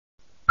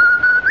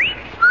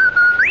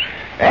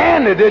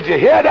Andy, did you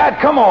hear that?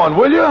 Come on,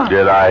 will you?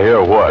 Did I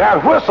hear what?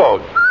 That whistle.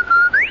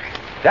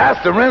 That's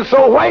the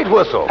Rinso White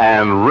whistle.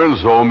 And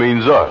Rinso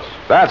means us.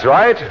 That's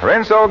right.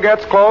 Rinso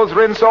gets clothes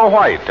Rinso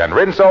White, and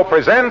Rinso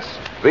presents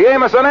the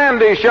Amos and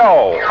Andy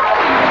Show.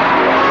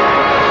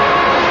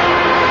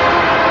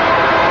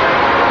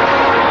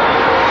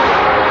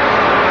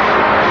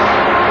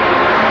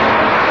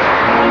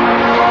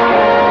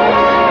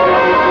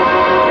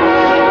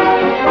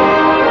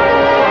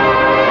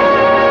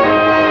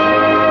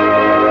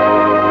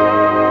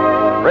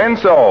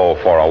 Rinso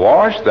for a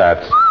wash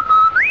that's...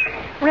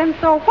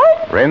 Rinso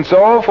what?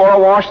 Rinso for a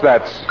wash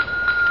that's...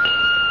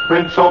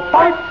 Rinso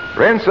White.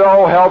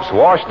 Rinso helps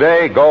wash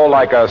day go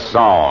like a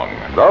song.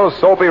 Those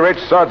soapy rich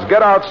suds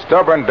get out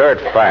stubborn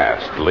dirt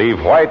fast.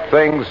 Leave white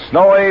things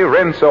snowy,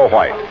 Rinso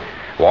White.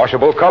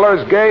 Washable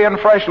colors gay and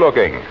fresh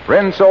looking,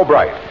 Rinso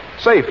Bright.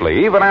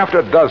 Safely, even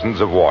after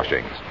dozens of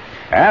washings.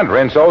 And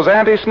Rinso's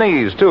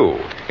anti-sneeze, too.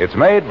 It's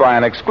made by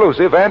an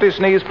exclusive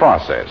anti-sneeze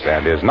process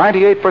and is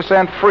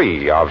 98%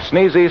 free of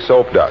sneezy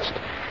soap dust.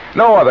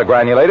 No other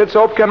granulated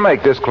soap can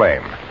make this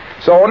claim.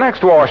 So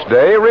next wash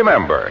day,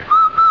 remember...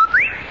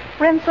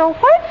 Rinso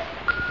what?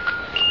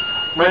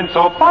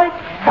 Rinso White.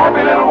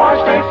 Happy little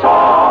wash day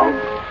song.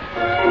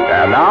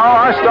 And now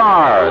our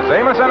stars,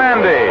 Amos and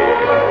Andy.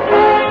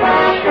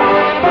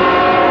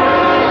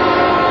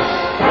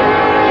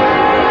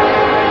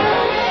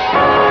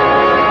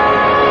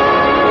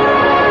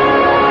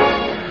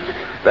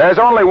 There's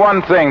only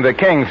one thing the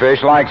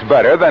Kingfish likes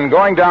better than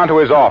going down to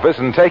his office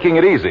and taking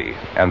it easy,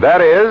 and that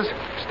is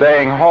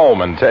staying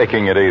home and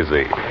taking it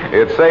easy.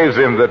 It saves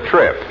him the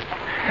trip.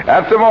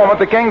 At the moment,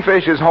 the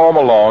Kingfish is home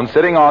alone,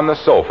 sitting on the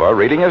sofa,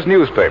 reading his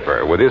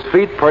newspaper, with his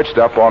feet perched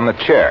up on the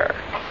chair.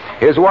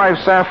 His wife,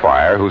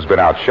 Sapphire, who's been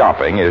out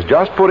shopping, is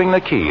just putting the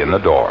key in the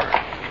door.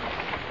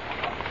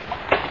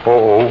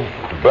 Uh-oh.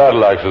 The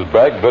battle axe is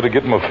back. Better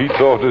get my feet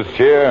off this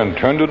chair and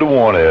turn to the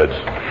want ads.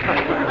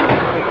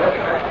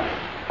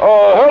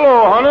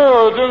 Hello, honey.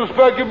 I didn't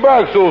expect you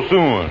back so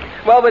soon.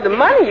 Well, with the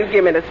money you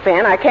give me to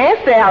spend, I can't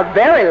stay out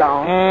very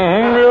long.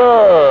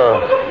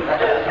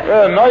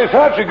 Yeah, nice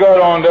hat you got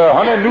on there,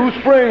 honey. New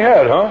spring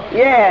hat, huh?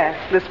 Yeah,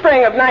 the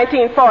spring of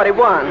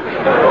 1941.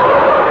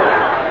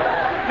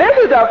 This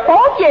is the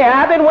 4th year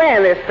I've been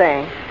wearing this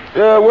thing.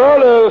 Yeah,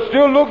 well, it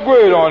still look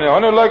great on you,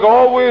 honey. Like I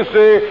always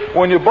say,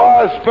 when you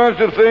buy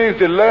expensive things,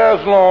 they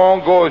last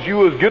long because you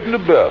was getting the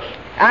best.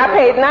 I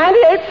paid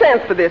 98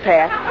 cents for this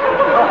hat.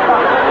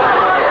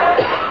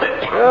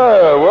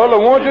 Yeah, well, I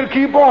want you to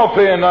keep on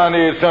paying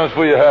 98 cents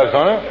for your hats,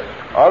 honey.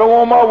 I don't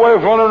want my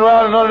wife running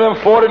around in none of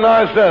them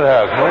 49-cent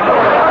hats, man.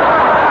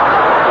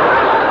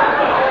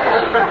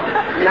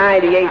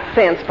 98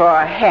 cents for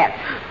a hat.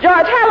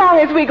 George, how long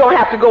is we going to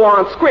have to go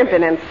on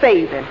scrimping and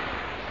saving?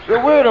 So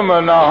wait a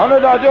minute now, honey.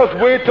 Now just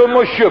wait till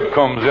my ship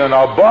comes in.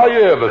 I'll buy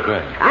you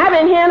everything. I've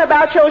been hearing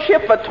about your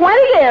ship for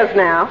 20 years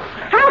now.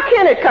 How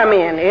can it come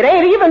in? It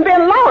ain't even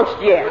been launched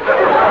yet.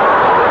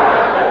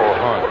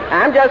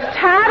 I'm just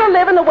tired of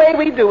living the way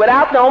we do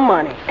without no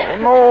money. Oh,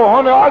 no,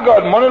 honey, I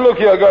got money. Look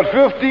here, I got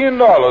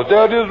 $15.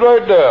 There it is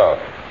right there.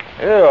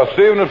 Yeah,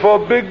 saving it for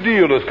a big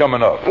deal that's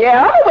coming up.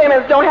 Yeah, other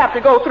women don't have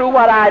to go through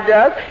what I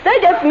does. They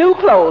get new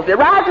clothes. They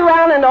ride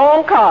around in their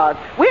own cars.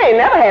 We ain't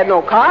never had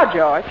no car,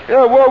 George.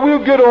 Yeah, well, we'll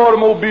get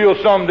automobiles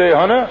someday,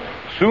 honey.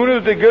 Soon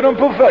as they get them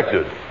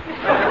perfected.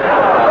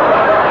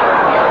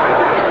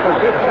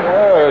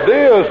 Yeah,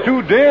 they is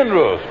too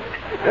dangerous.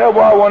 Yeah,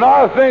 well, when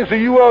I think that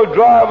you are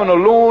driving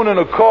alone in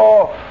a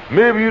car,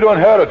 maybe you done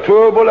had a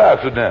terrible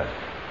accident.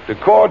 The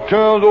car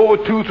turns over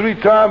 2-3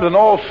 times and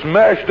all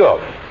smashed up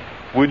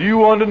with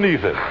you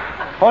underneath it.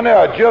 Honey,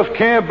 I just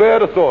can't bear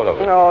the thought of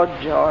it. Oh,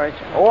 George.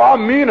 Oh, I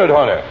mean it,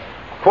 honey.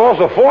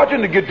 Costs a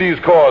fortune to get these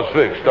cars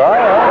fixed, all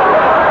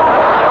right?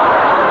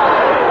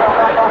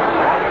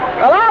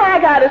 Well, all I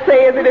got to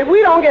say is that if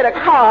we don't get a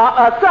car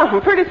or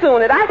something pretty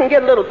soon that I can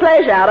get a little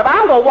pleasure out of,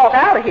 I'm going to walk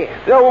out of here.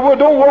 Yeah, well,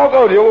 don't walk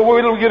out of here. We'll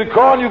wait till we get a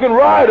car and you can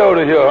ride out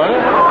of here, honey.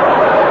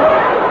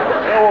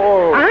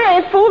 I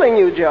ain't fooling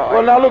you, George.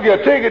 Well, now, look here.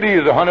 Take it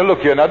easy, honey. Look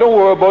here. Now, don't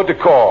worry about the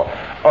car.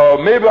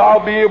 Maybe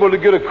I'll be able to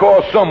get a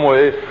car some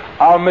way.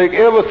 I'll make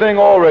everything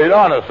all right.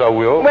 Honest, I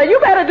will. Well, you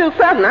better do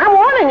something. I'm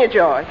warning you,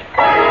 George.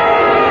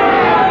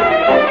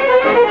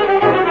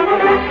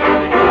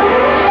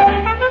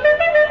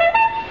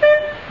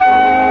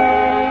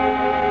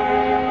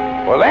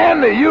 Well,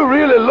 Andy, you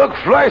really look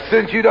flush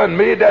since you done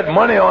made that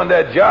money on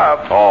that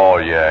job. Oh,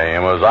 yeah,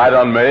 Amos. I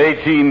done made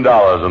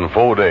 $18 in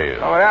 4 days.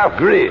 Oh, that's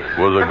great.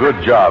 Was a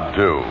good job,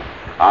 too.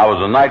 I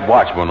was a night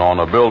watchman on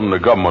a building the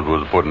government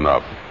was putting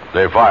up.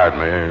 They fired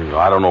me.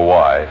 I don't know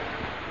why.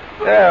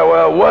 Yeah,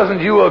 well, wasn't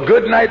you a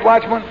good night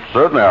watchman?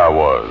 Certainly I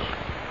was.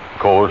 Of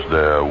course,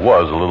 there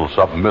was a little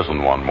something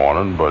missing one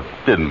morning, but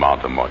didn't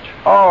amount to much.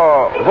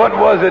 Oh, what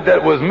was it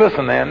that was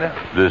missing, Andy?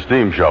 The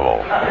steam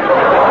shovel.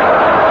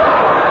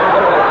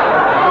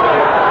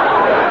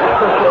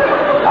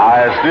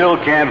 I still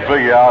can't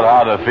figure out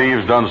how the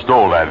thieves done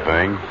stole that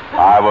thing.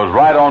 I was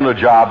right on the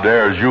job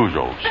there as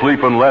usual,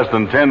 sleeping less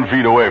than 10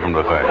 feet away from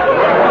the thing.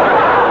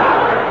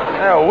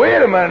 Now,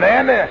 wait a minute,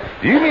 Andy.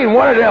 Do you mean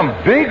one of them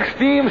big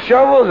steam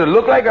shovels that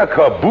look like a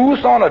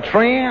caboose on a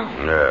train?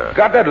 Yeah.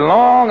 Got that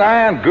long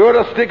iron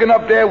girder sticking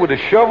up there with a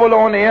shovel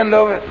on the end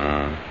of it?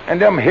 And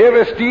them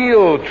heavy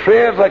steel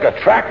treads like a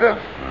tractor?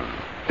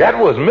 That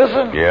was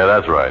missing? Yeah,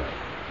 that's right.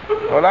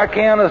 Well, I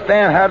can't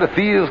understand how the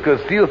thieves could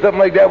steal something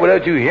like that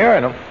without you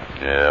hearing them.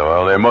 Yeah,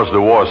 well, they must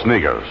have wore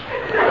sneakers.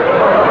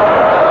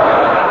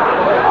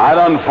 I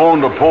done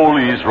phoned the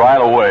police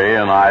right away,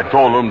 and I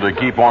told them to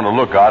keep on the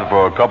lookout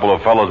for a couple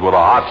of fellas with a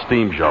hot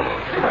steam shovel.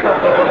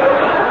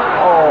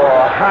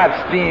 Oh,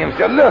 hot steam.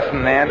 So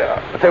listen, man.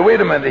 Say, wait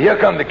a minute. Here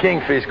comes the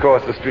Kingfish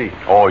across the street.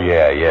 Oh,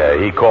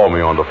 yeah. He called me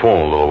on the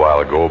phone a little while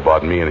ago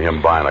about me and him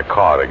buying a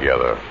car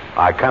together.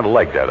 I kind of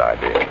like that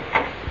idea.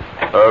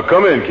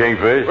 Come in,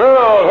 Kingfish.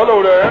 Well,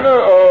 hello there,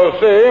 Andy.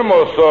 Say,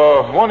 Amos,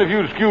 wonder if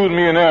you'd excuse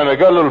me and Andy. I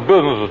got a little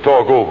business to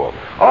talk over.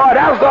 Oh,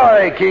 that's all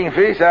right,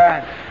 Kingfish.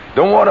 I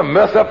don't want to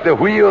mess up the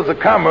wheels of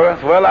commerce.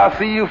 Well, I'll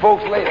see you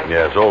folks later.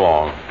 Yeah, so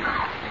long.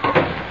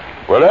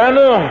 Well,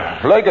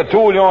 Andy, like I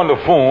told you on the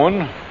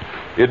phone,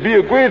 it'd be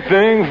a great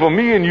thing for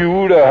me and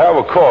you to have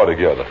a car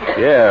together.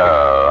 Yeah,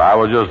 I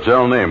was just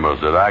telling Amos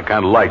that I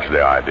kind of likes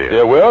the idea.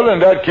 Yeah, well, in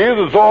that case,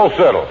 it's all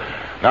settled.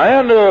 Now,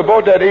 and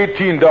about that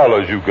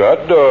 $18 you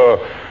got,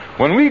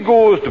 when we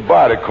goes to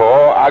buy the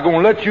car, I'm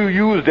going to let you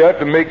use that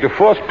to make the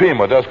first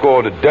payment. That's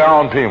called the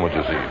down payment,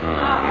 you see.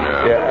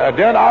 Yeah, and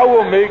then I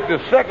will make the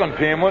second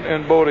payment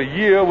in about a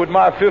year with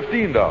my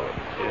 $15.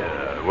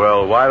 Yeah,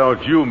 well, why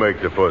don't you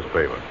make the first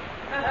payment?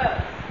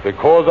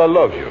 Because I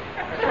love you.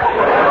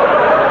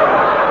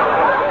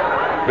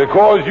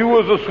 Because you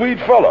was a sweet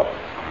fella,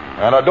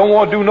 and I don't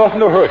want to do nothing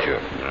to hurt you.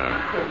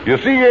 You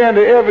see,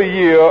 Andy, every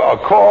year a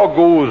car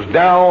goes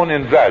down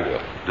in value.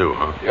 Do,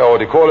 huh? Oh,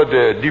 they call it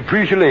the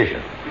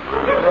depreciation.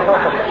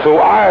 So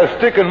I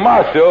sticking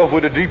myself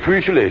with the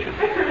depreciation.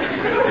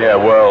 Yeah,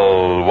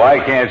 well, why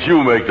can't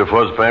you make the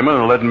first payment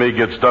and let me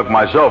get stuck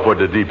myself with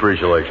the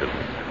depreciation?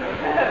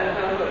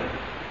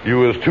 You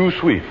was too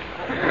sweet.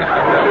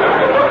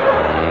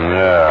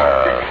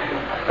 Yeah.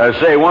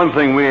 Say, one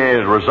thing we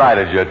ain't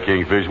recited yet,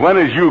 Kingfish. When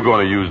is you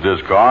going to use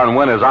this car, and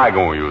when is I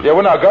going to use it? Yeah,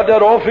 well, I got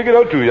that all figured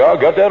out, too, y'all.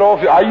 Got that all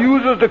I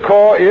uses the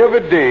car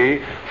every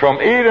day from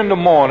 8 in the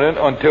morning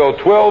until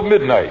 12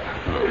 midnight.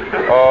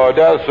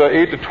 That's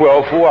 8 to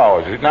 12, 4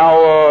 hours.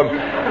 Now,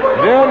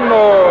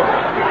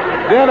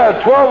 then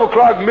at 12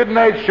 o'clock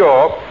midnight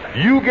sharp,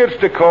 you gets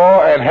the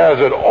car and has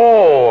it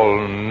all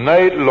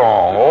night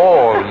long,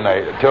 all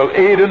night, till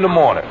 8 in the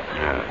morning.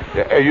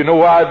 Yeah. You know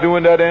why I'm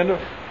doing that, Andrew?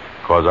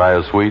 Because I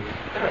is sweet?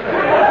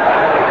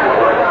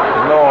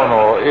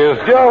 No.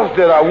 It's just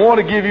that I want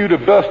to give you the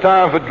best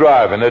time for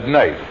driving at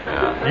night.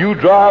 Yeah. You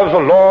drives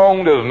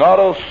along, there's not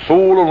a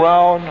soul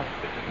around,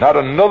 not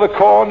another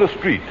car on the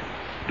street.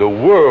 The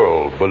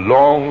world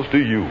belongs to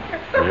you.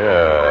 Yeah,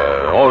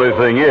 the only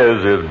thing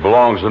is, it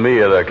belongs to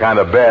me at a kind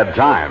of bad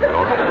time,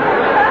 don't it?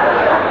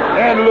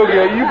 And look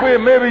here,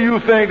 maybe you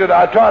think that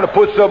I'm trying to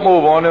put something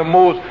over on them.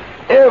 Most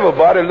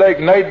everybody like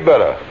night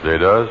better. They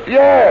does?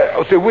 Yeah.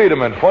 Oh, say, wait a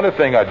minute. Funny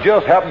thing, I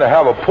just happen to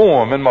have a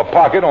poem in my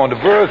pocket on the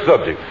very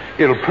subject.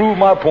 It'll prove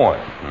my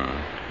point.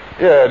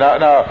 Yeah,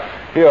 now,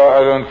 here,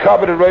 I done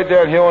copied it right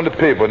down here on the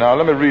paper. Now,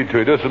 let me read to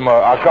you.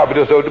 I copied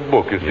this out of the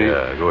book, you see.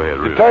 Yeah, go ahead,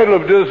 read it. The title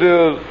of this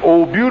is,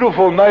 Oh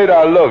Beautiful Night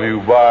I Love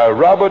You by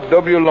Robert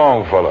W.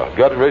 Longfellow.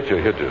 Got it right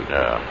here. Hit this.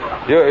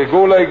 Yeah. Yeah, it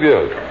go like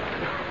this.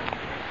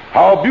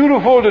 How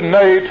beautiful the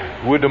night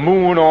with the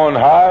moon on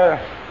high,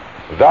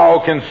 thou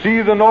can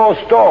see the North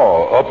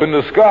Star up in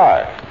the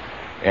sky.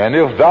 And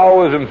if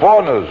thou is in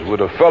partners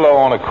with a fellow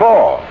on a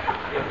car,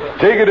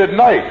 take it at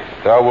night.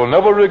 Thou will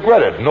never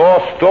regret it.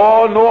 North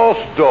Star, North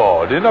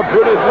Star. Isn't that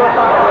pretty?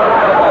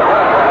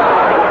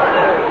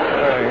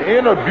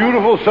 Ain't a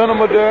beautiful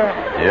sentiment there?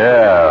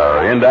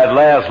 Yeah. In that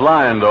last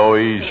line, though,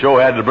 he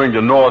sure had to bring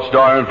the North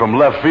Star in from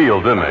left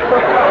field, didn't he?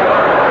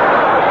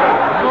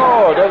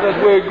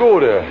 That's where it go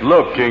there.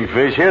 Look,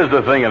 Kingfish, here's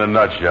the thing in a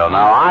nutshell.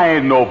 Now, I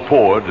ain't no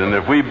poet, and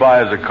if we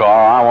buys a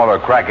car, I want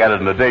to crack at it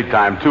in the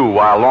daytime, too,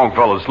 while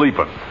Longfellow's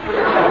sleeping.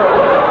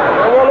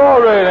 Well,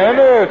 all right,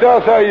 Andy. If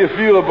that's how you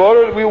feel about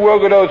it, we'll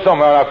work it out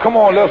somehow. Now, come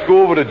on, let's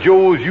go over to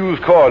Joe's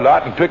used car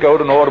lot and pick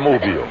out an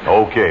automobile.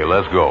 Okay,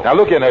 let's go. Now,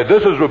 look here,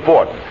 this is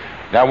reporting.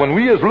 Now, when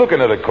we is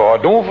looking at a car,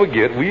 don't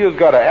forget, we has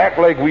got to act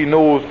like we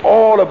knows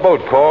all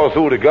about cars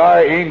so the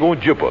guy ain't going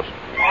to jip us.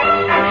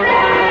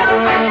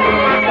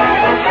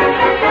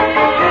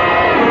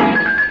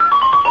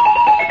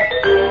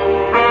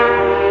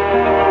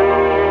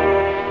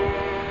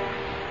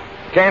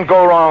 Can't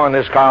go wrong on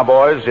this car,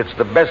 boys. It's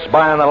the best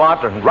buy on the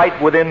lot and right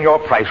within your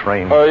price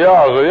range.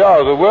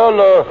 Yowza.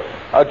 Well,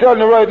 I tell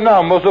you right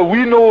now, mister,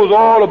 we knows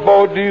all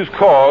about these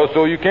cars,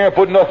 so you can't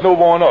put nothing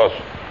over on us.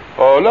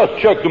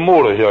 Let's check the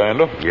motor here,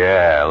 Andrew.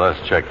 Yeah,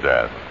 let's check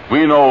that.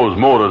 We knows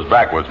motors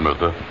backwards,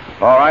 mister.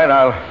 All right,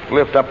 I'll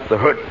lift up the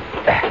hood.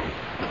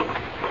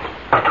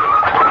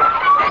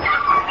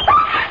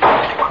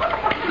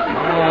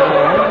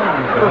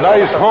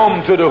 Nice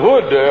hum to the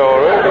hood there, all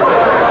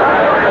right.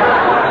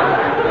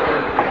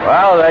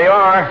 Well, there you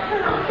are.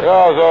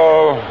 Yeah,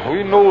 so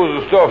we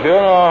knows the stuff here.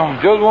 I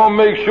just want to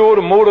make sure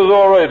the motor's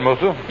all right,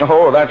 mister.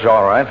 Oh, that's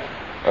all right.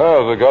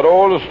 They got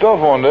all the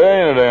stuff on there,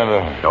 ain't it,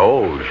 Andy?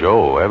 Oh,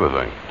 sure,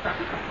 everything.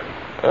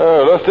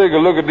 Let's take a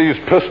look at these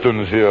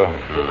pistons here.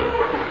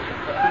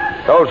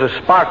 Those are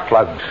spark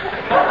plugs.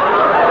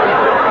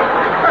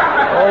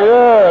 Oh,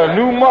 yeah,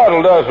 new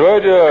model, that's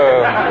right,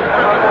 yeah.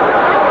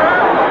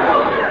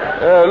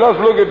 Let's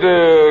look at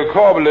the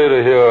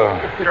carburetor here.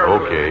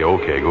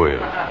 Okay, go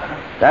ahead.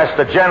 That's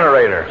the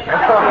generator.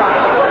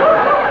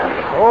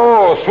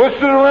 Oh, switched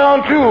it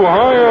around too,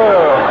 huh?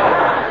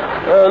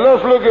 Yeah.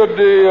 Let's look at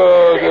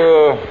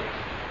the.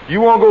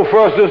 You want to go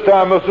first this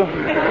time, mister?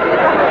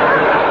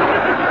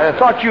 I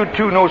thought you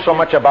two know so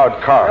much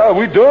about cars. Yeah,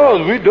 we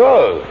does.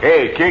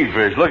 Hey,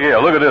 Kingfish, look here.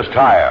 Look at this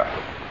tire.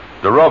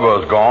 The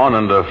rubber's gone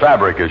and the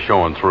fabric is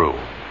showing through.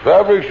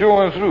 Fabric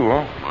showing through,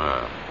 huh?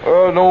 Yeah.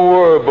 Don't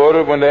worry about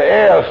it. When the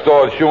air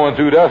starts showing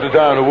through, that's the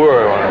time to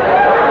worry.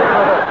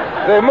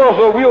 Say,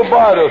 mister, we'll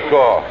buy this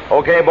car.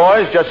 Okay,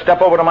 boys, just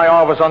step over to my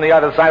office on the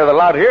other side of the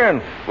lot here, and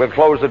we'll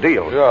close the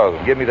deal. Yeah.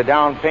 Give me the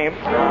down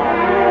payment.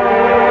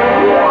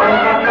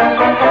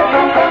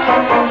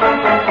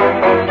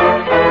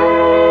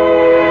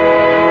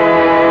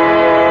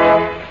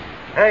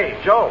 Hey,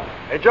 Joe.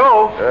 Hey,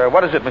 Joe.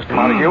 What is it, Mr.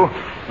 Montague?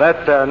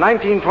 That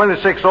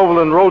 1926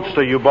 Overland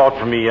Roadster you bought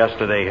from me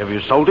yesterday, have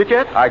you sold it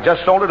yet? I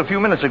just sold it a few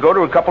minutes ago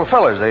to a couple of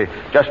fellas. They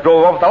just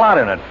drove off the lot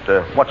in it.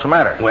 What's the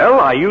matter? Well,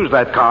 I use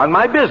that car in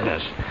my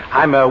business.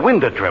 I'm a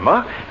window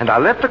trimmer, and I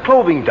left the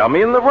clothing dummy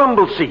in the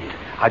rumble seat.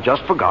 I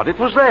just forgot it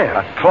was there.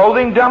 A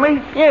clothing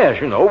dummy? Yes,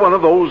 you know, one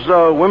of those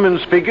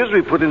women's figures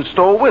we put in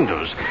store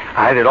windows.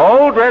 I had it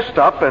all dressed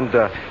up, and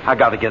I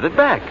got to get it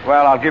back.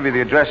 Well, I'll give you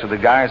the address of the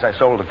guys I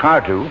sold the car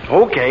to.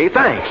 Okay,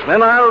 thanks.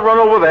 Then I'll run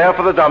over there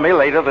for the dummy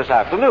later this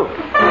afternoon.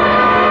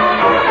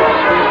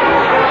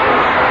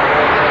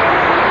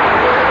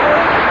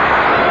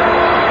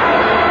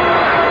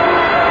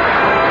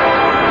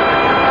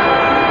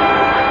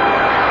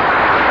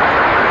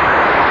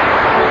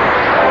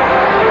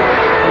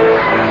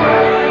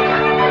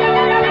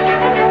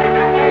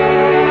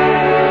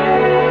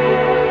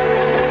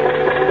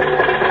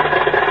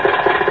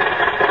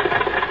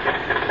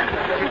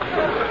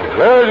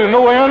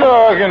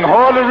 I can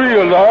hardly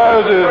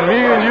realize that me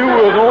and you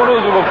as owners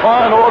of a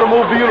fine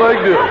automobile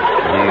like this.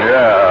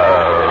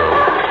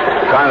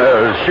 Yeah. Kind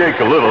of shake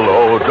a little,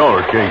 though, don't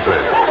it,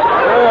 Kingfish?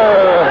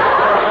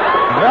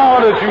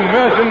 Now that you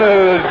mention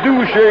it,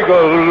 do shake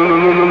a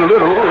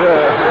little.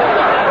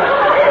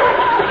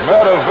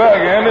 Matter of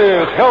fact,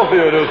 Andy, it's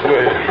healthier this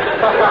way.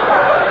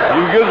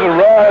 You get the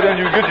ride and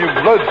you get your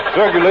blood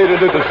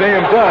circulated at the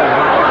same time.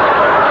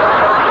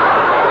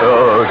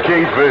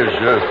 Kingfish,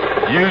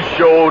 you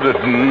showed that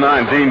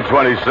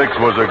 1926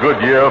 was a good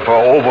year for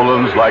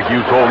overlands like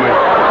you told me.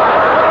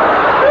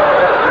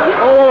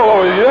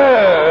 Oh,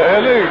 yeah,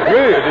 and they're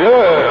great,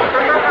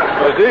 yeah.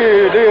 But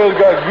they have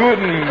got good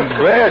and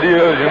bad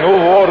years, you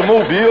know,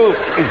 automobiles.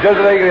 It's just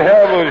like they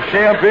have a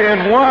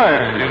champagne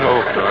wine, you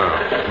know.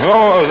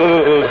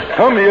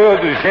 Some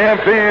years the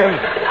champagne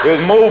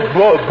is more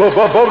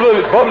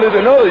bubbly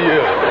than other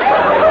years.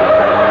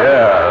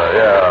 Yeah.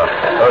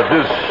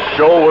 This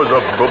show was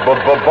a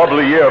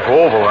bubbly year for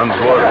overlands,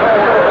 wasn't it?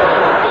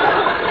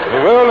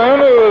 Well,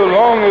 Andy, as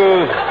long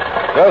as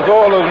that's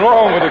all that's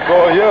wrong with the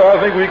car here, I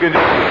think we can...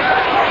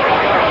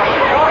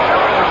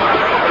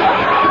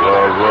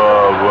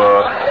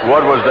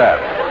 What was that?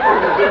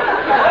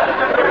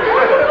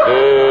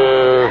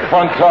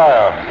 Front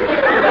tire.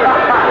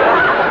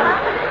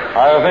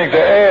 I think the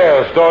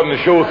air is starting to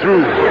show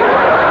through.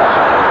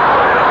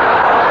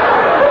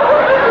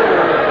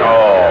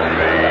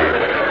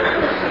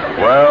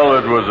 Well,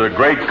 it was a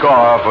great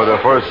car for the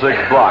first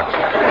 6 blocks.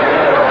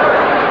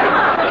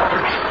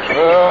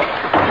 Well,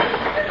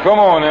 come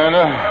on,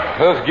 Anna.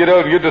 Let's get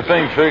out and get the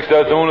thing fixed.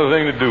 That's the only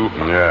thing to do.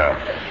 Yeah.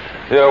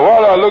 Yeah,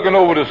 while I'm looking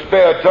over the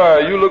spare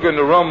tire, you look in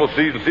the rumble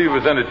seat and see if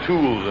there's any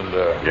tools in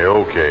there. Yeah,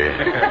 okay.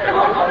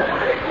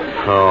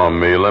 Oh,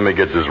 me, let me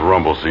get this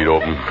rumble seat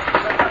open.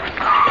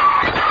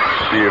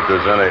 See if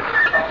there's any...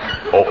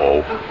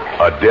 Uh-oh,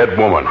 a dead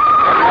woman.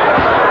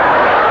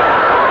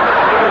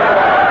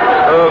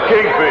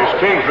 Kingfish.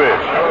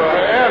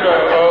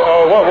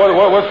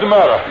 What's the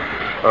matter?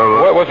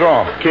 What's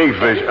wrong?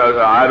 Kingfish,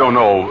 I don't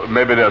know.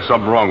 Maybe there's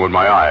something wrong with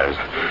my eyes.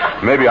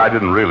 Maybe I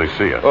didn't really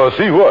see it.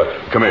 See what?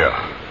 Come here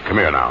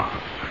now.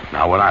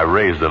 Now, when I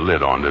raise the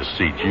lid on this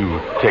seat,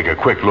 you take a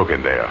quick look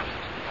in there.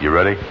 You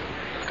ready?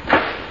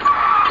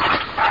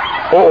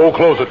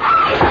 Close it.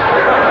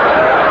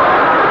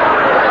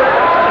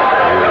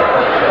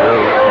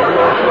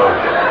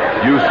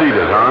 You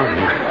seated, huh?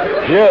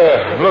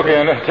 Yeah, look,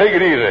 Anna, take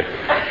it easy.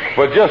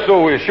 But just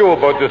so we're sure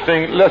about this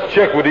thing, let's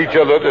check with each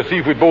other to see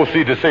if we both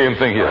see the same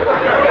thing here.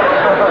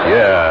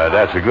 Yeah,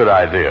 that's a good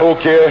idea.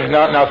 Okay,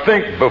 now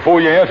think before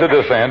you answer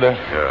this, Andy.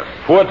 Yeah.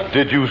 What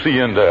did you see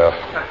in there?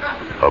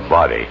 A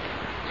body.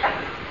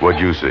 What'd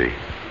you see?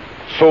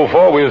 So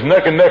far, we're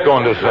neck and neck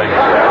on this thing.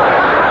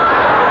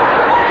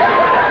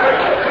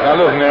 Now,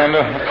 listen,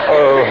 Andy,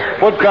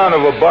 what kind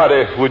of a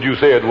body would you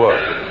say it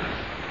was?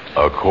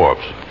 A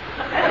corpse.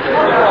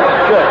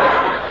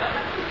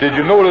 Did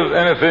you notice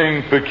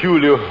anything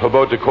peculiar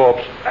about the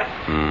corpse?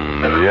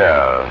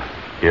 Yeah.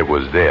 It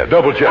was dead.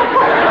 Double check.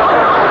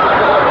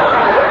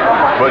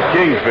 But,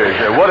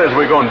 Kingfisher, what is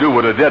we going to do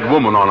with a dead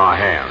woman on our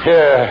hands?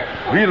 Yeah,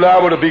 we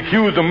liable to be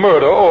accused of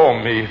murder. Oh,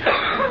 me.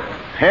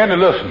 Andy,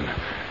 listen.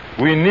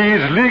 We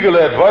needs legal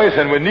advice,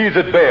 and we needs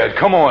it bad.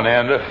 Come on,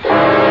 Andy.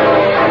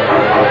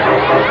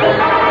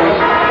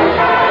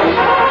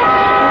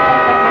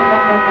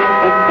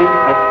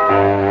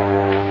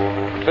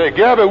 Say,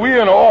 Gabby, we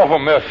in an awful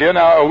mess here.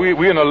 Now,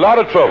 we in a lot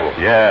of trouble.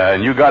 Yeah,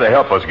 and you got to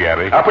help us,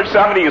 Gabby. I'll put you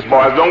some of these,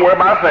 boys. Don't worry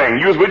about a thing.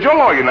 You's with your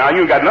lawyer now.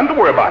 You ain't got nothing to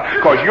worry about.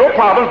 Because your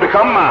problems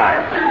become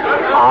mine.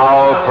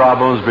 Our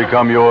problems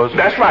become yours?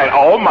 That's right,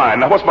 all mine.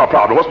 Now, what's my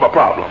problem? What's my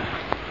problem?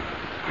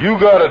 You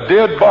got a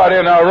dead body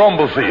in our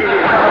rumble seat.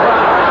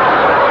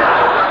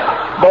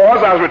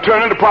 Boys, I was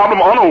returning the problem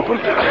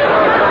unopened.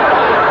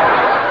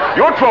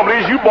 Your trouble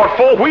is you bought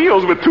 4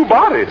 wheels with 2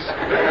 bodies.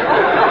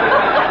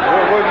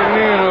 What do you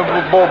mean,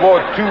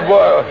 bought 2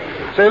 bodies?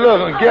 Say,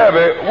 listen,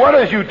 Gabby, what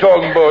is you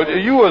talking about?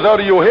 You was out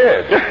of your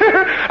head.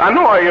 I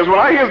know I is. When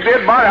I hear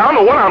dead body, I don't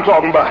know what I'm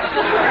talking about.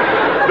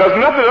 There's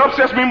nothing that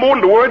upsets me more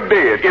than the word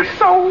dead. It's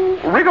so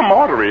rigor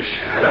mortis-ish.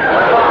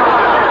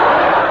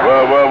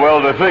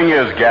 Well, the thing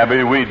is,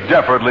 Gabby, we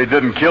definitely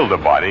didn't kill the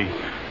body.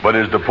 But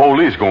is the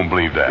police going to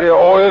believe that? Yeah,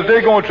 or is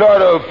they going to try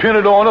to pin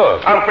it on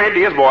us? I'm afraid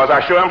it is, boys.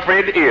 I sure am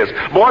afraid it is.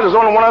 Boys, there's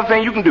only one other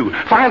thing you can do.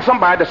 Find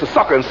somebody that's a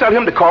sucker and sell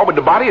him the car with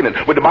the body in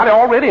it, with the body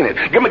already in it.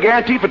 Give him a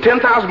guarantee for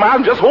 10,000 miles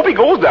and just hope he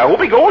goes there.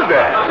 Hope he goes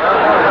there.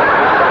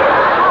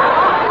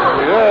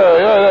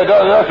 Yeah,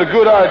 that's a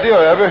good idea,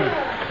 Abby.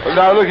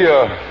 Now, look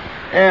here.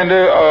 Andy,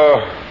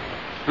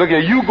 look here,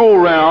 you go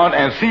around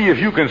and see if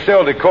you can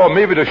sell the car,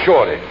 maybe to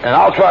Shorty. And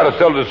I'll try to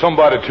sell it to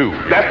somebody, too.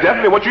 That's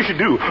definitely what you should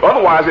do.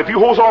 Otherwise, if you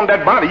hold on to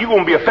that body, you're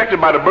going to be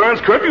affected by the Burns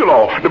curfew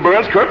law. The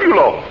Burns curfew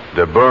law.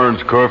 The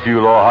Burns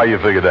curfew law? How you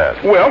figure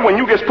that? Well, when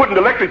you get put in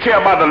the electric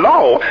chair by the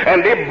law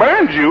and they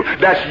burned you,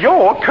 that's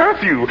your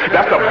curfew.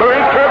 That's the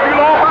Burns curfew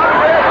law.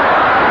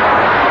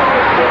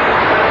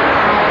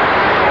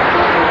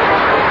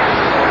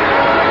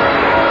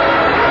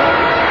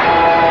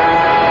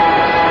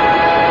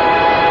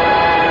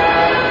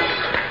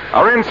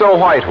 A Rinso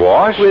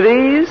whitewash. With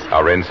ease.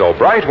 A Rinso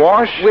bright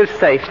wash. With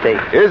safety.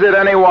 Is it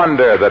any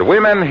wonder that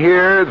women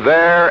here,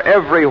 there,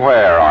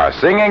 everywhere are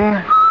singing?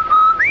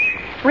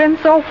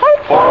 Rinso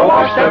white. For a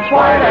wash that's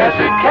white as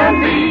it can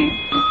be.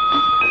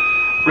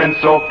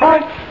 Rinso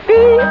bright.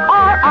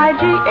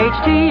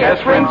 B-R-I-G-H-T. Yes,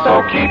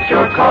 Rinso keeps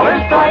your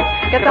colors bright.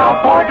 Get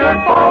out for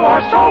dirt for a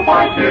wash so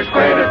white. Here's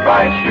great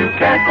advice, you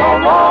can't go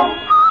wrong.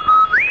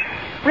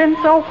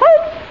 Rinso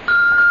white.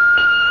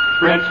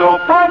 Rinso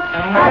bright,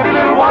 happy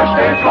little wash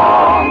days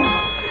long.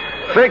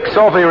 Thick,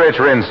 soapy-rich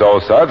Rinso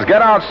suds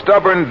get out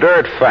stubborn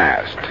dirt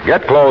fast.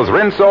 Get clothes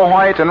Rinso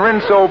white and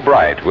Rinso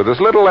bright with as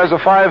little as a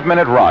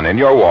 5-minute run in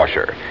your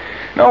washer.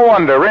 No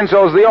wonder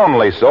Rinso's the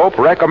only soap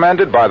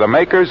recommended by the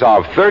makers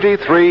of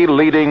 33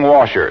 leading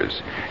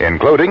washers,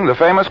 including the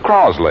famous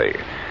Crosley.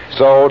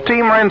 So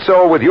Team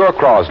Rinso with your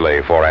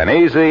Crosley for an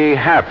easy,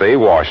 happy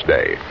wash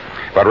day.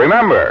 But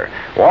remember,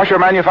 washer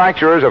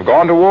manufacturers have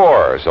gone to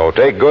war, so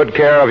take good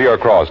care of your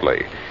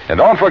Crosley. And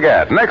don't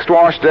forget, next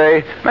wash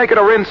day, make it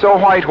a Rinso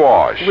white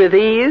wash. With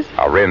ease.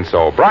 A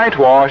Rinso bright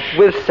wash.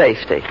 With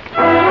safety.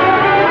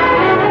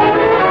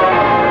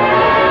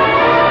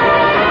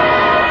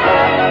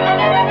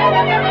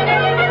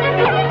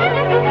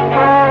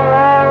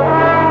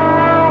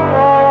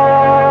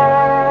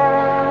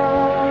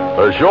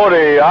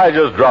 Shorty, I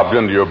just dropped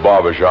into your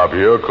barber shop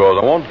here because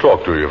I want to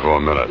talk to you for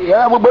a minute.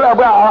 Yeah, but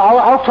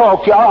I'll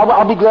talk to you.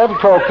 I'll be glad to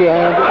talk to you,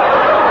 Andy.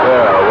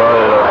 Yeah,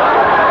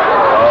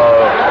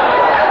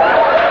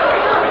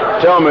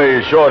 well, tell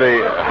me, Shorty,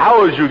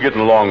 how is you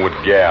getting along with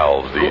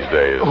gals these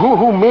days?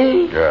 Who,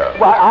 me? Yeah.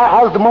 Well,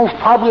 I was the most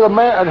popular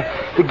man.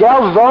 The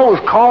gals is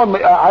always calling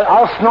me.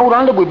 I was snowed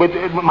under, but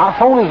my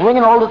phone is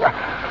ringing all the time.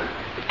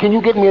 Can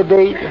you get me a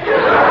date?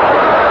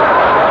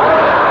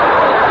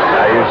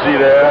 You see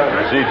there?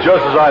 You see,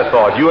 just as I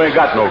thought, you ain't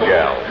got no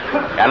gal.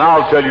 And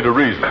I'll tell you the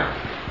reason.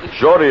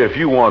 Shorty, if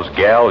you wants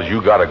gals, you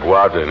got to go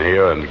out in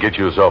here and get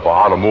yourself an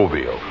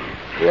automobile.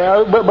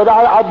 Yeah, but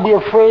I'd be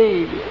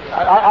afraid.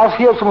 I'll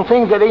hear some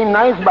things that ain't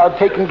nice about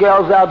taking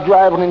gals out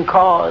driving in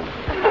cars.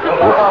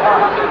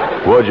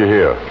 What'd you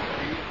hear?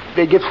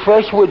 They get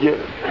fresh with you.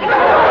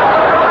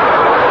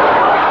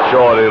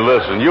 Shorty,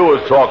 listen, you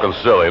was talking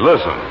silly.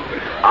 Listen.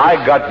 I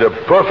got the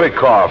perfect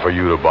car for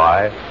you to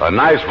buy. A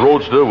nice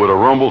roadster with a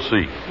rumble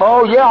seat.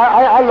 Oh, yeah,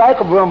 I like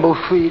a rumble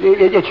seat.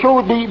 It sure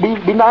would be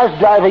nice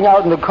driving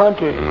out in the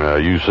country.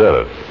 You said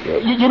it.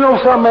 You know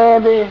something,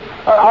 Andy?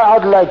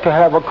 I'd like to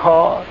have a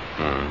car.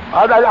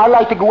 I'd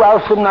like to go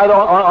out some night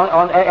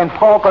and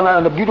park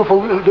on a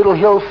beautiful little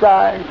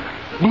hillside.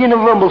 Be in a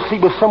rumble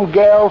seat with some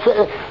gals,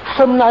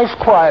 some nice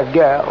quiet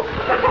gal.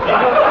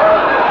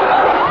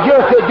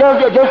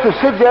 Just to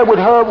sit there with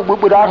her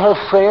without her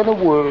saying a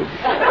word.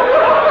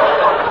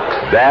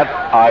 That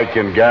I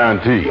can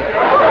guarantee.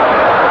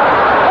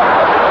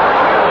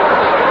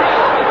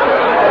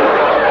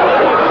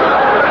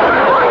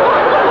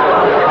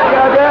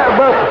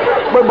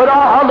 But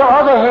on the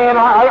other hand,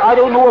 I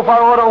don't know if I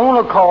ought to own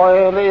a car,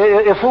 and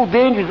it's so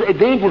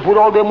dangerous with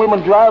all them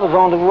women drivers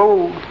on the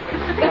road.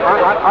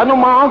 I know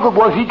my uncle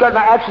was, he got in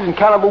an accident,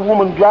 kind of a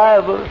woman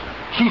driver.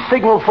 She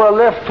signaled for a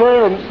left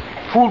turn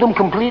and fooled him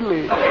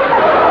completely.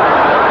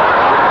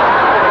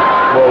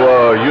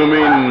 Well, you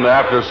mean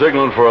after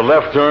signaling for a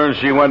left turn,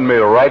 she went and made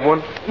a right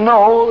one?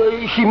 No,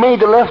 she made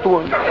the left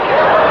one.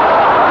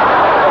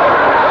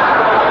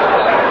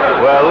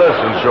 Well,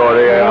 listen,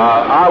 Shorty,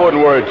 I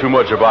wouldn't worry too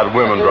much about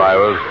women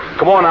drivers.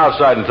 Come on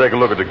outside and take a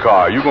look at the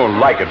car. You're going to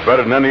like it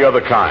better than any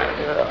other kind.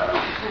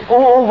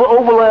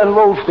 Overland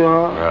Roadster,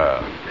 huh?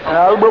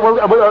 Yeah.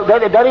 Well,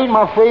 that ain't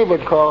my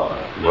favorite car.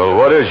 Well,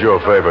 what is your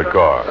favorite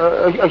car?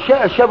 A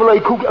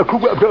Chevrolet Coupe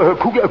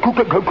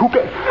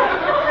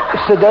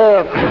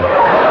sedan.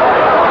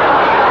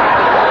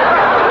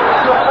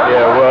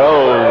 Yeah,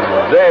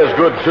 well, there's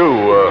good,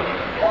 too.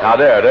 Now,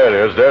 there it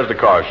is. There's the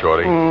car,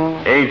 Shorty.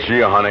 Ain't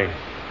she, honey?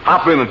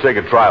 Hop in and take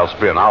a trial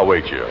spin. I'll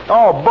wait you.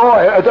 Oh,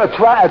 boy, a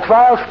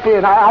trial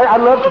spin.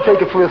 I'd love to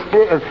take it for a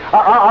spin.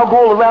 I'll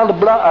go around the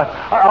block.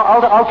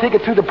 I'll take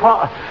it through the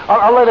park.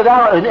 I'll let it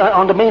out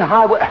on the main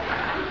highway.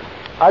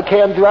 I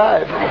can't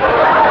drive.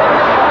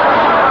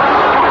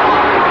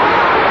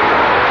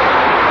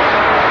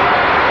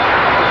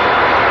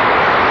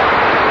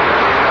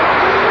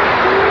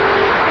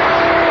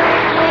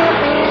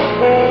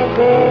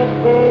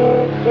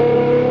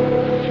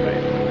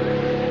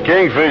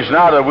 Kingfish,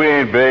 now that we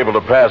ain't be able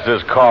to pass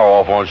this car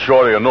off on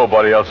Shorty or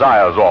nobody else,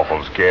 I was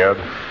awful scared.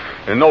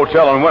 And no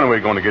telling when we're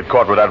going to get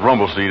caught with that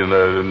rumble seat and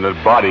the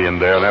body in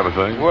there and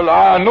everything. Well,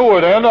 I know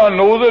it, and I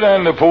know it,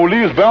 and the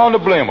police bound to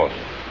blame us.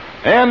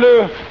 And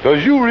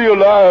does you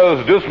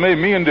realize this may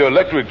mean the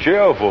electric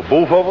chair for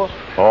both of us?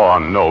 Oh,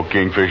 no,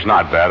 Kingfish,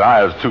 not that.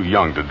 I was too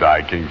young to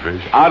die,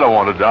 Kingfish. I don't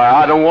want to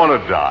die. I don't want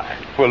to die.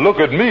 Well, look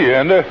at me,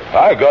 and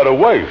I got a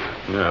wife.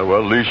 Yeah,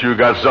 well, at least you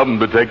got something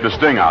to take the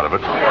sting out of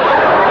it.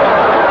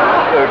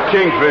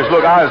 Kingfish,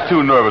 look, I was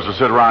too nervous to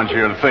sit around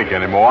here and think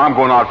anymore. I'm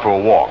going out for a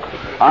walk.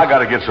 I got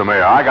to get some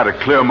air. I got to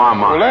clear my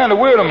mind. Well, Andy,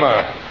 wait a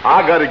minute.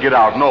 I got to get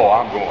out. No,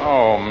 I'm going.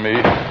 Oh, me.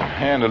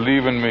 Andy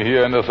leaving me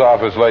here in this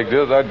office like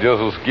this, I'm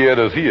just as scared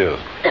as he is.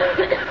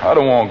 I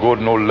don't want to go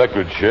to no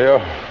electric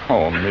chair.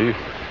 Oh, me.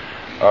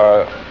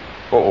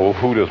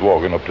 Who just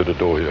walking up to the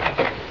door here?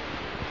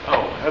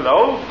 Oh,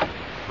 hello.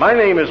 My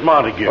name is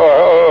Montague.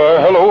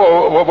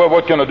 Hello.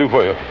 What can I do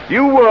for you?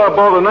 You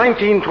bought a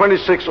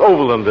 1926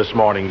 Overland this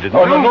morning, didn't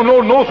you? No, sir.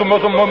 No,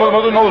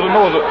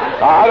 sir.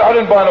 I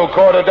didn't buy no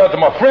car. That's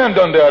my friend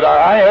done that.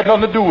 I had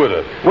nothing to do with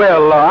it.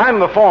 Well, I'm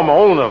the former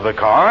owner of the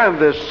car, and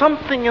there's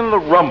something in the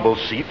rumble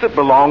seat that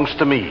belongs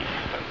to me.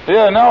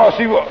 Yeah, now I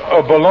see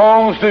what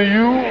belongs to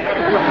you.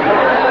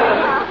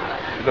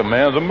 The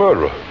man's a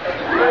murderer.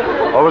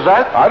 What was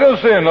that? I didn't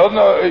say nothing.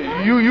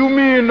 You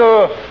mean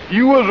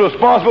you was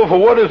responsible for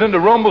what is in the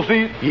rumble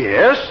seat?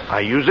 Yes, I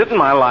use it in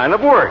my line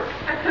of work.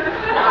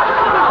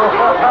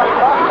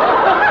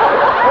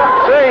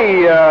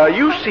 Say,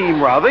 you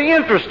seem rather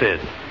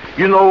interested.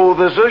 You know,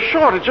 there's a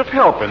shortage of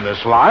help in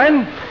this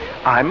line.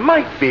 I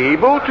might be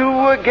able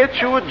to get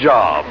you a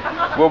job.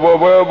 Well,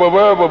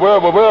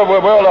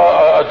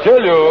 I tell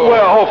you...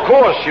 Well, of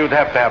course, you'd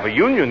have to have a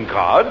union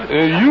card.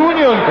 A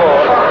union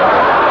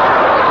card?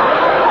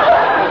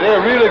 They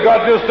really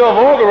got this stuff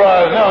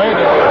organized now, ain't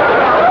they?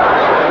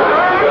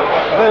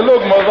 Say,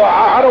 look, Mother,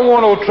 I don't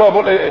want no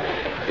trouble.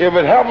 If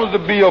it happens to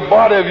be a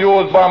body of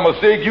yours by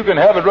mistake, you can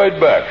have it right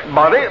back.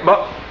 Body?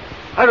 But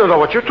I don't know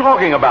what you're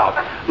talking about.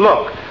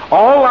 Look,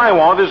 all I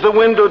want is the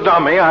window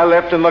dummy I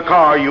left in the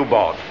car you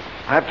bought.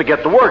 I have to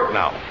get to work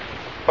now.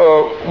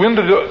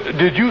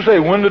 Did you say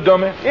window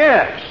dummy?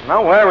 Yes.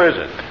 Now, where is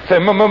it? Say,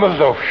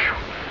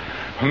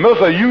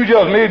 Mister, you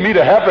just made me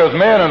the happiest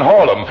man in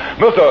Harlem.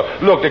 Mister,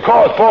 look, the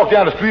car's parked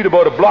down the street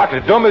about a block. The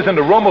dummy's in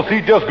the rumble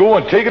seat. Just go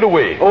and take it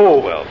away. Oh,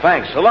 well,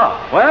 thanks a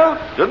lot. Well,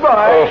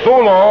 goodbye. So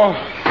long.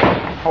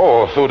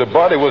 Oh, so the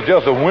body was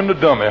just a window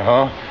dummy,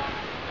 huh?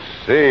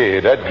 Say,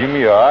 that give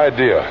me an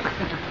idea.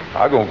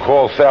 I'm going to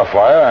call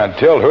Sapphire and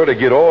tell her to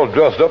get all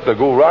dressed up to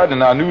go riding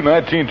in our new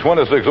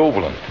 1926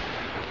 Overland.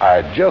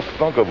 I just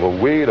think of a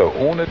way to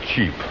own it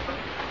cheap.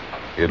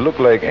 It looked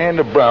like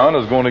Andy Brown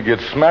is going to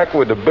get smacked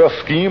with the best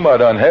scheme I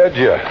done had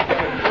yet.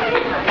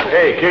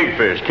 Hey,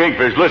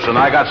 Kingfish, listen,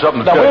 I got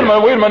something to tell you.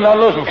 Wait a minute, now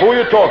listen, before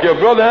you talk, your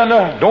brother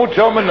Andy, don't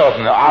tell me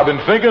nothing. I've been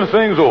thinking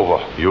things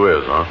over. You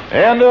is, huh?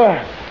 And,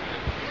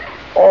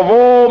 of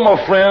all my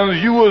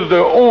friends, you was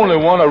the only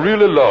one I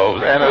really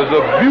loved, and it's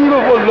a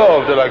beautiful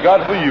love that I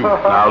got for you.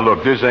 Now,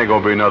 look, this ain't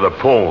going to be another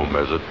poem,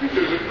 is it?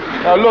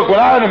 Now, look, when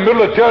I'm in the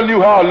middle of telling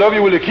you how I love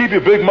you, will you keep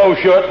your big mouth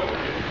shut?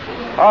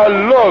 I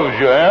love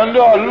you, Andy,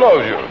 I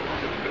love you.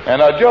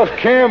 And I just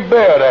can't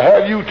bear to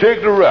have you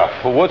take the rap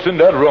for what's in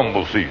that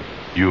rumble seat.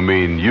 You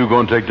mean you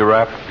going to take the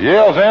rap?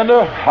 Yes, Andy,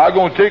 I'm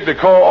going to take the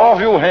car off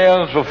your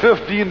hands for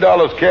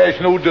 $15 cash,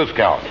 no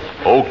discount.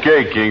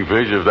 Okay,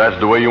 Kingfish, if that's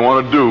the way you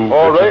want to do,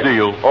 all it's right. a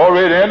deal. All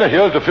right, Andy,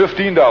 here's the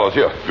 $15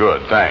 here.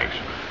 Good, thanks.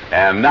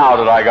 And now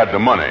that I got the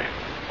money,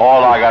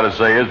 all I got to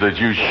say is that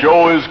you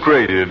sure is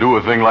crazy to do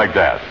a thing like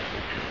that.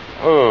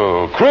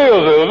 Oh, crazy,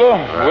 is it?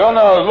 Well,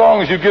 now, as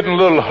long as you're getting a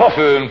little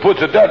huffy and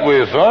puts it that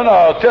way, son,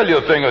 I'll tell you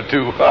a thing or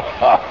two.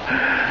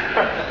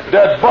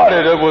 That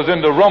body that was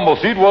in the rumble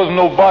seat wasn't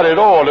no body at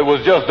all. It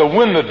was just a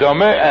window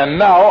dummy, and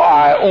now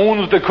I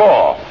owns the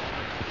car.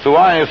 So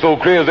I ain't so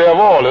crazy at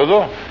all, is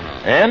it?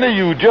 Andy,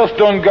 you just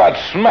done got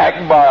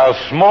smacked by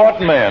a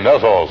smart man,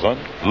 that's all, son.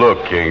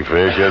 Look,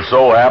 Kingfish, it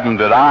so happened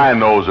that I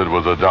knows it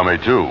was a dummy,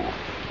 too.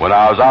 When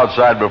I was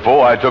outside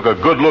before, I took a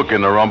good look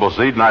in the rumble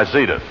seat, and I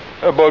seen it.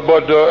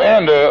 But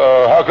Andy,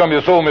 how come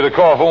you sold me the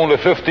car for only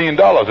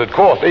 $15? It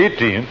cost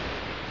 $18.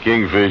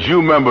 Kingfish, you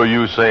remember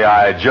you say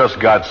I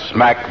just got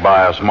smacked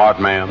by a smart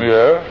man?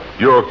 Yeah?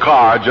 Your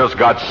car just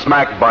got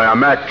smacked by a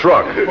Mack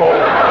truck.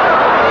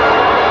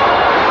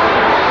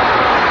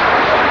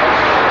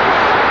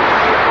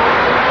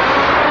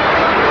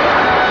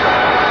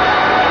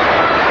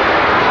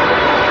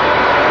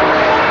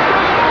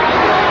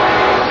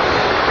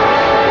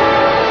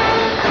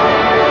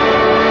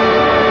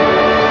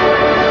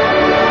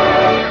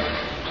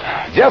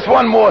 Just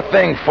one more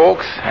thing,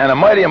 folks, and a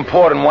mighty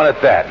important one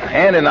at that.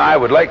 Ann and I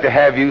would like to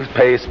have you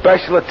pay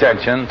special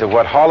attention to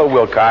what Harlow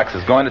Wilcox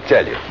is going to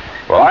tell you.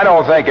 Well, I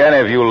don't think any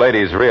of you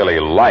ladies really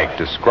like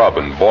to scrub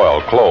and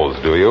boil clothes,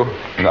 do you?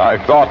 I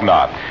thought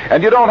not.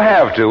 And you don't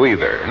have to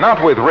either.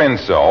 Not with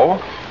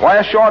Rinso. Why,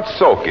 a short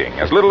soaking,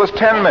 as little as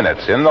 10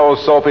 minutes in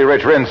those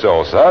soapy-rich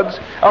Rinso suds,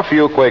 a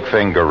few quick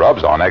finger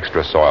rubs on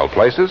extra soiled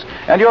places,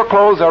 and your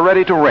clothes are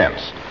ready to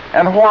rinse.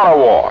 And what a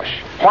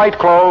wash. White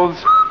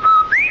clothes...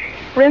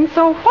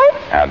 Rinso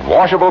white. And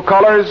washable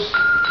colors.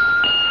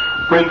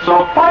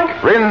 Rinso white.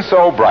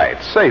 Rinso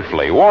bright.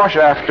 Safely, wash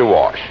after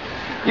wash.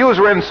 Use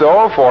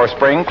Rinso for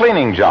spring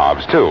cleaning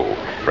jobs, too.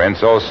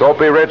 Rinso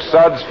soapy rich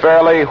suds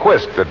fairly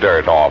whisk the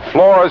dirt off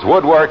floors,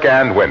 woodwork,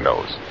 and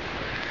windows.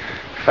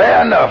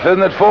 Fair enough,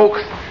 isn't it,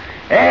 folks?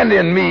 And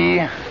in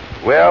me,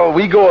 well,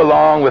 we go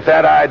along with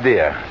that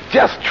idea.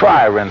 Just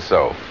try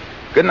Rinso.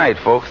 Good night,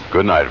 folks.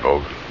 Good night,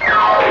 folks.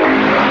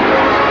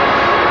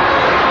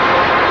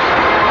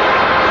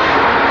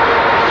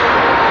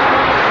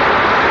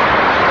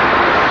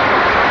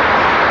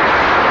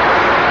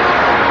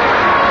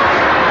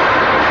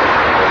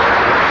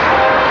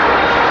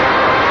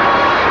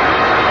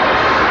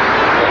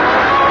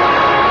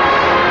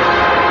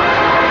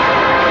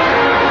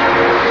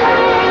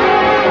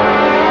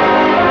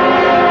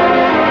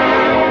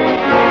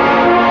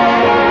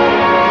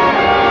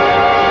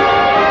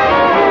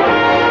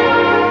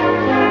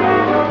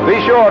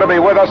 To be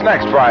with us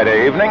next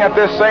Friday evening at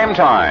this same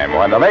time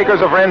when the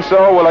makers of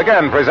Rinso will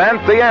again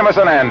present the Amos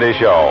and Andy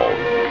Show.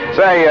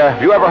 Say,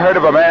 have you ever heard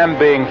of a man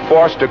being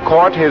forced to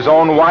court his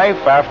own wife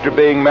after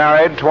being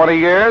married 20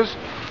 years?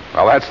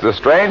 Well, that's the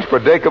strange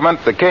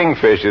predicament the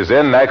Kingfish is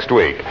in next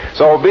week.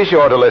 So be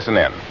sure to listen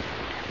in.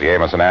 The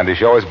Amos and Andy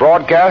Show is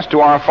broadcast to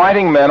our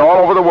fighting men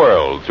all over the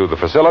world through the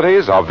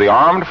facilities of the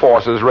Armed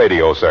Forces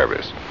Radio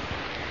Service.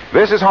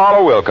 This is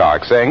Harlow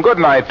Wilcox saying good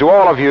night to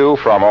all of you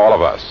from all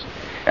of us.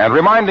 And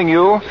reminding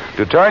you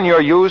to turn your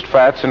used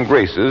fats and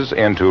greases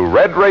into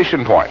red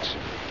ration points.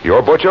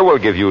 Your butcher will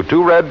give you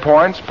 2 red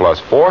points plus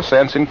 4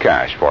 cents in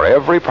cash for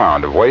every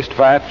pound of waste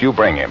fat you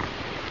bring him.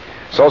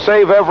 So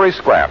save every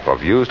scrap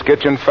of used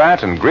kitchen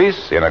fat and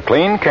grease in a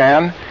clean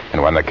can,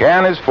 and when the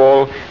can is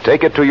full,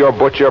 take it to your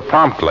butcher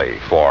promptly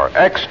for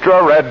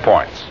extra red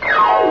points.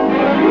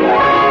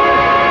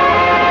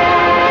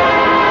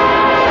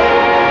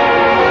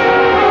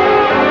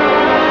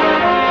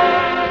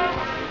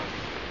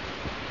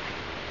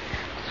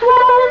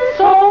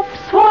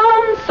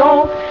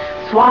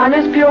 Swan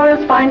is pure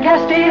as fine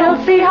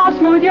Castile. See how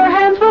smooth your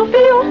hands will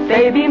feel.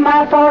 Baby,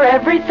 mild for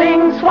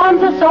everything.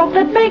 Swan's the soap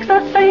that makes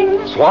us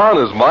sing. Swan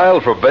is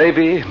mild for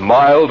baby,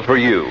 mild for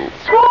you.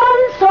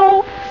 Swan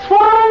soap,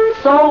 Swan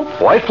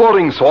soap. White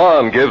floating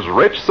Swan gives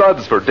rich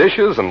suds for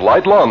dishes and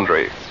light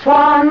laundry.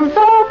 Swan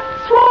soap,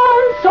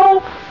 Swan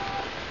soap.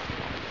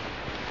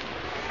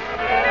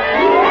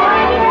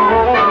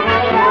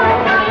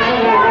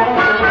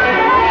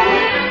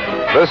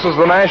 This is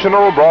the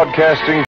National Broadcasting